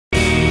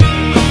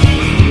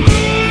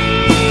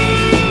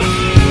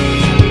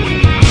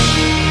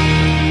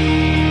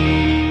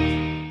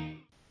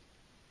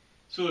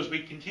we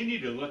continue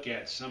to look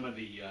at some of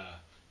the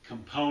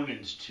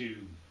components to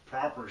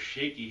proper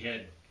shaky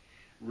head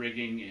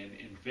rigging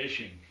and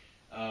fishing,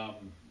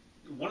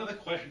 one of the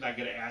questions I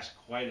get asked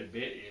quite a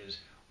bit is,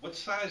 what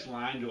size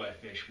line do I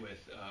fish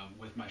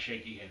with my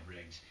shaky head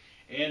rigs?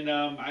 And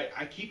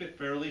I keep it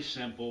fairly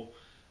simple.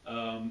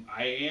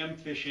 I am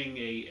fishing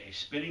a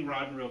spinning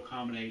rod and reel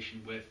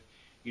combination with,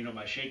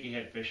 my shaky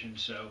head fishing.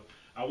 So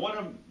I want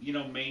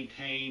to,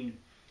 maintain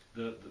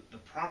the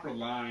proper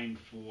line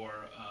for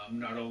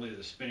not only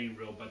the spinning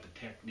reel but the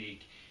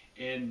technique.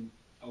 And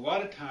a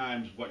lot of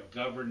times what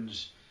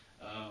governs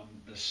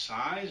the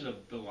size of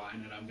the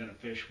line that I'm going to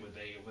fish with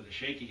a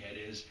shaky head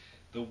is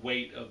the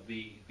weight of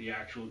the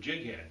actual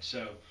jig head.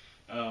 So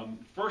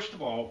first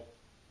of all,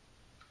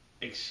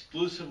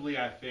 exclusively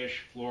I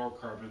fish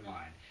fluorocarbon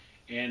line,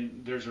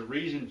 and there's a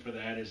reason for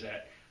that, is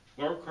that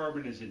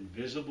fluorocarbon is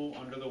invisible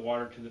under the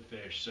water to the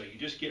fish, so you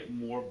just get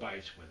more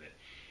bites with it.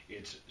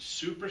 It's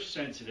super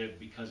sensitive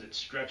because it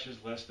stretches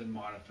less than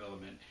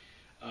monofilament,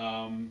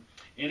 and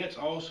it's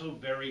also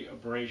very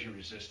abrasion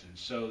resistant.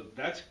 So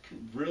that's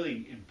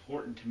really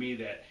important to me,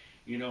 that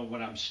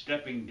when I'm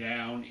stepping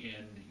down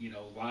in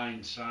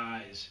line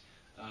size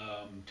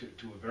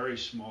to a very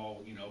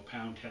small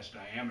pound test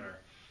diameter,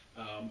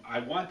 I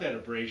want that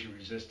abrasion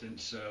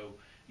resistance. So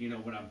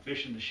when I'm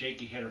fishing the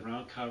shaky head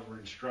around cover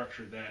and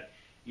structure, that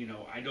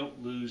I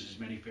don't lose as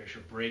many fish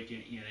or break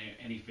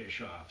any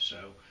fish off.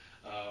 So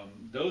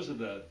those are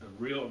the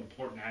real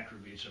important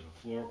attributes of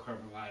a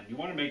fluorocarbon line. You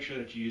want to make sure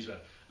that you use a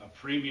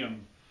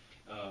premium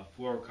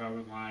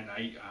fluorocarbon line.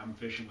 I'm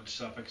fishing with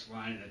Suffolk's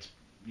line, and it's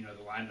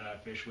the line that I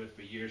fished with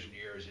for years and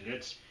years, and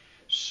it's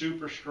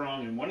super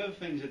strong. And one of the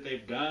things that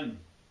they've done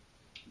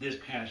this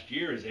past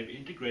year is they've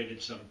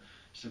integrated some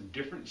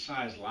different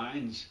size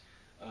lines,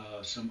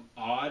 some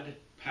odd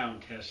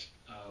pound test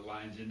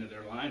lines into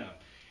their lineup.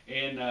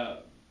 And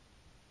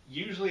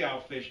usually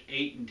I'll fish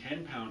 8 and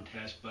 10 pound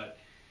tests, but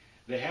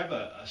they have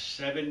a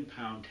 7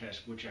 pound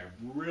test, which I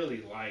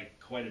really like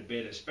quite a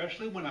bit,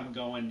 especially when I'm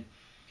going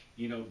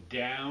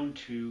down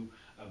to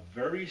a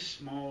very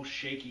small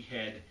shaky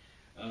head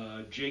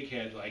jig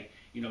head, like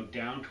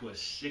down to a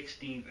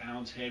 1/16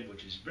 ounce head,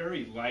 which is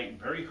very light and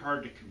very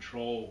hard to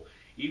control.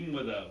 Even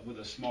with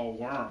a small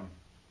worm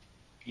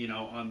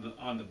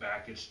on the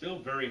back, it's still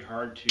very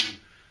hard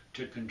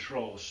to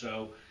control.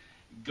 So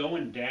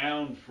going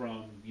down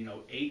from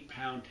 8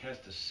 pound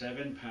test to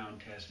 7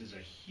 pound test is a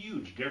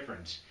huge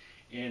difference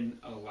in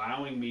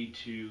allowing me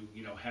to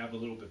have a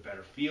little bit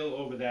better feel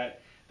over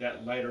that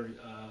lighter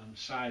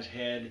size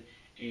head,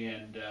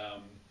 and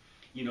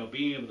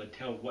being able to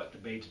tell what the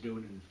bait's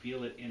doing and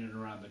feel it in and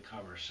around the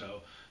cover.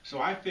 So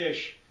I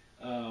fish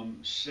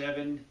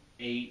 7,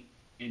 8,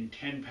 and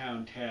 10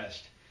 pound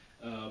test,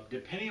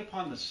 depending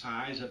upon the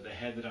size of the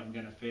head that I'm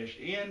going to fish,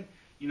 and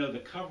the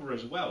cover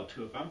as well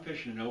too. If I'm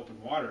fishing in open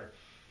water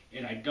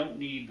and I don't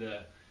need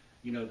the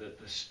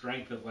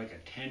strength of like a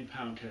 10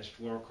 pound test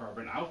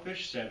fluorocarbon, I'll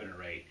fish 7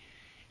 or 8.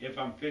 If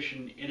I'm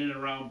fishing in and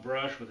around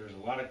brush where there's a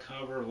lot of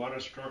cover, a lot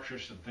of structure,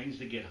 some things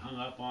to get hung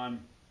up on,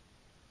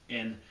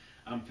 and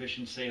I'm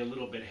fishing, say, a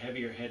little bit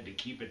heavier head to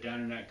keep it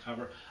down in that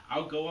cover,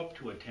 I'll go up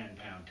to a 10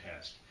 pound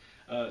test.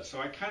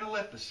 So I kind of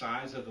let the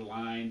size of the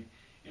line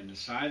and the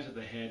size of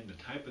the head and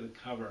the type of the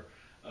cover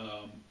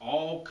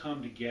all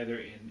come together,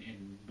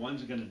 and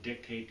one's going to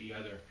dictate the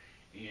other,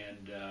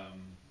 and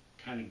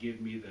kind of give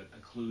me the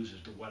clues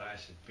as to what I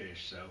should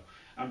fish. So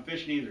I'm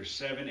fishing either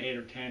 7, 8,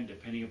 or 10,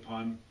 depending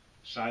upon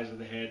size of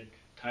the head,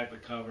 type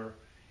of cover,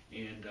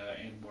 and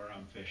where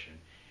I'm fishing.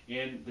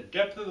 And the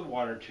depth of the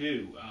water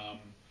too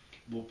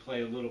will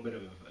play a little bit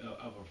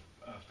of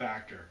a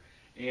factor.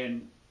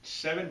 And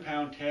 7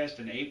 pound test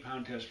and 8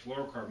 pound test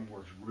fluorocarbon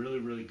works really,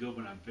 really good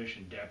when I'm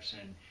fishing depths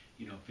in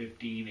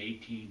 15,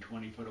 18,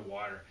 20 foot of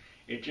water.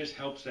 It just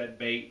helps that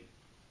bait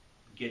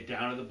get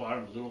down to the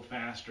bottom a little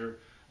faster,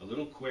 a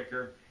little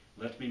quicker,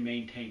 lets me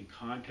maintain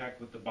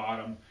contact with the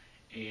bottom,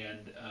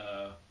 and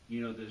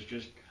there's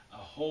just a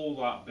whole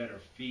lot better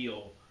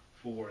feel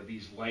for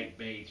these light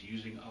baits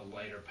using a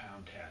lighter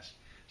pound test.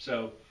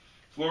 So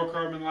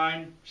fluorocarbon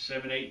line,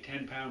 7, 8,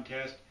 10 pound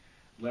test.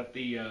 Let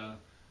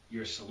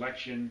your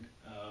selection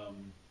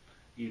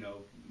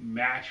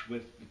match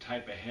with the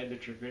type of head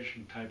that you're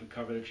fishing, type of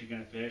cover that you're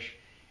going to fish,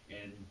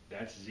 and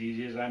that's as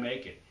easy as I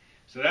make it.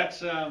 So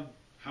that's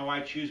how I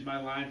choose my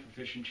line for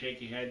fishing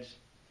shaky heads.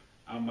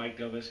 I'm Mike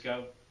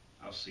DelVisco.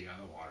 I'll see you on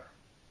the water.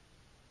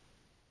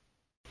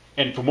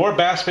 And for more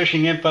bass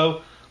fishing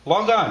info,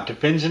 log on to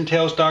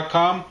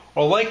FINS'nTALES.com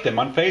or like them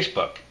on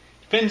Facebook.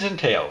 Fins and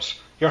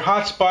Tales, your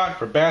hotspot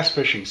for bass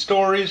fishing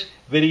stories,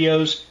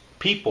 videos,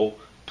 people,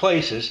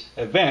 places,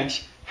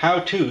 events,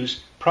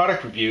 how-tos,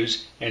 product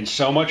reviews, and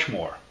so much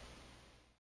more.